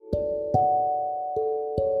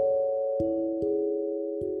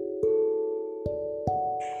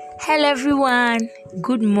Hello everyone,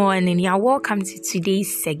 good morning. You are welcome to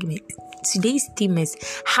today's segment. Today's theme is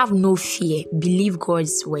have no fear, believe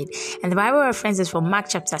God's word. And the Bible reference is from Mark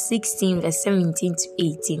chapter 16 verse 17 to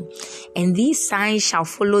 18. And these signs shall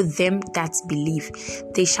follow them that believe.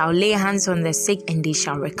 They shall lay hands on the sick and they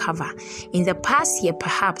shall recover. In the past year,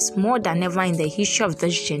 perhaps more than ever in the history of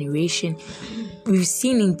this generation, we've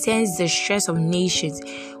seen intense distress of nations,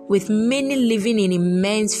 with many living in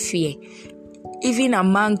immense fear. Even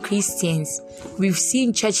among Christians, we've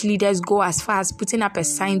seen church leaders go as far as putting up a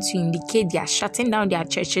sign to indicate they are shutting down their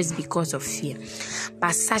churches because of fear.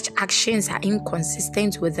 But such actions are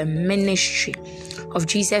inconsistent with the ministry of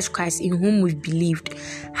Jesus Christ in whom we've believed.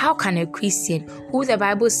 How can a Christian, who the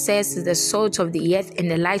Bible says is the salt of the earth and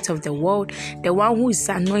the light of the world, the one who is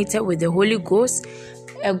anointed with the Holy Ghost,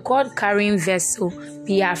 a God-carrying vessel,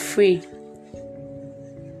 be afraid?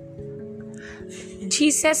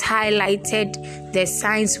 Jesus highlighted the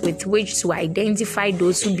signs with which to identify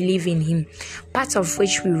those who believe in him, part of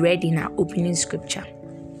which we read in our opening scripture.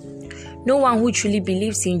 No one who truly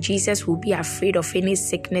believes in Jesus will be afraid of any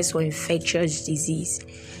sickness or infectious disease.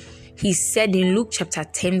 He said in Luke chapter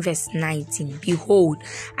 10 verse 19, "Behold,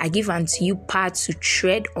 I give unto you power to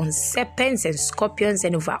tread on serpents and scorpions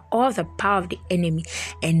and over all the power of the enemy,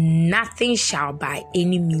 and nothing shall by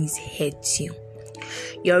any means hurt you."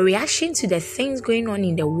 Your reaction to the things going on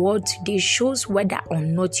in the world today shows whether or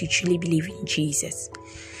not you truly believe in Jesus.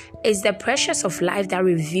 It's the pressures of life that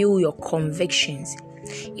reveal your convictions.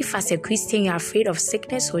 If as a Christian you are afraid of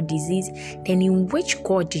sickness or disease, then in which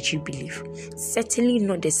God did you believe? Certainly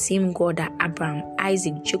not the same God that Abraham,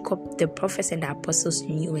 Isaac, Jacob, the prophets and the apostles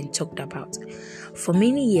knew and talked about. For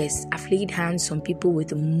many years, I've laid hands on people with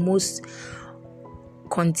the most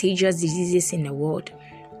contagious diseases in the world.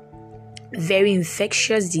 Very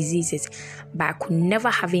infectious diseases, but I could never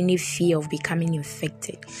have any fear of becoming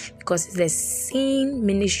infected because it's the same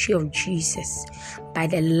ministry of Jesus by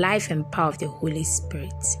the life and power of the Holy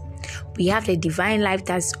Spirit. We have the divine life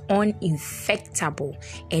that's uninfectable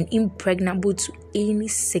and impregnable to any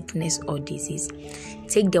sickness or disease.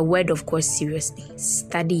 Take the word of God seriously,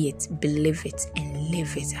 study it, believe it, and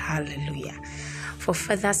live it. Hallelujah. For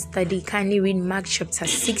further study, kindly read Mark chapter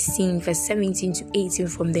 16, verse 17 to 18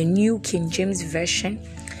 from the New King James Version,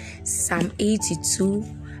 Psalm 82,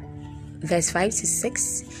 verse 5 to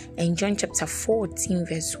 6, and John chapter 14,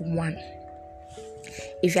 verse 1.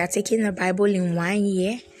 If you are taking the Bible in 1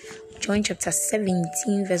 year, John chapter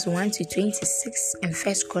 17, verse 1 to 26, and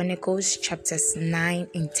 1 Chronicles chapters 9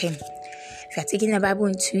 and 10. If you are taking the Bible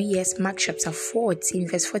in 2 years, Mark chapter 14,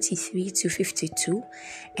 verse 43 to 52,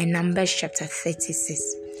 and Numbers chapter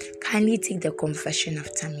 36. Kindly take the confession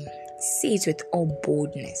after me. Say it with all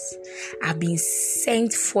boldness. I've been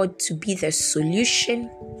sent forth to be the solution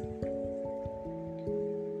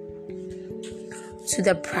to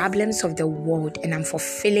the problems of the world, and I'm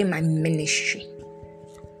fulfilling my ministry.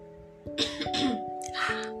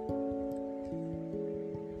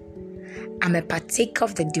 I'm a partaker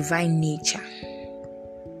of the divine nature.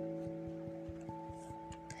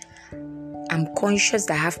 I'm conscious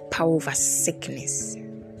that I have power over sickness,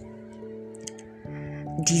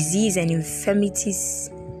 disease, and infirmities,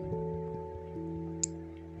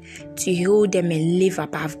 to heal them and live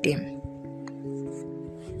above them.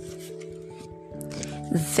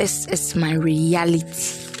 This is my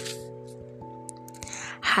reality.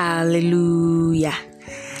 Hallelujah.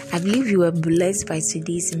 I believe you were blessed by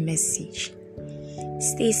today's message.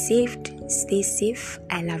 Stay safe.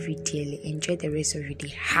 I love you dearly. Enjoy the rest of your day.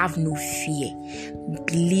 Have no fear.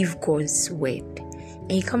 Believe God's word.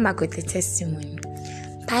 And you come back with a testimony.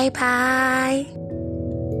 Bye-bye.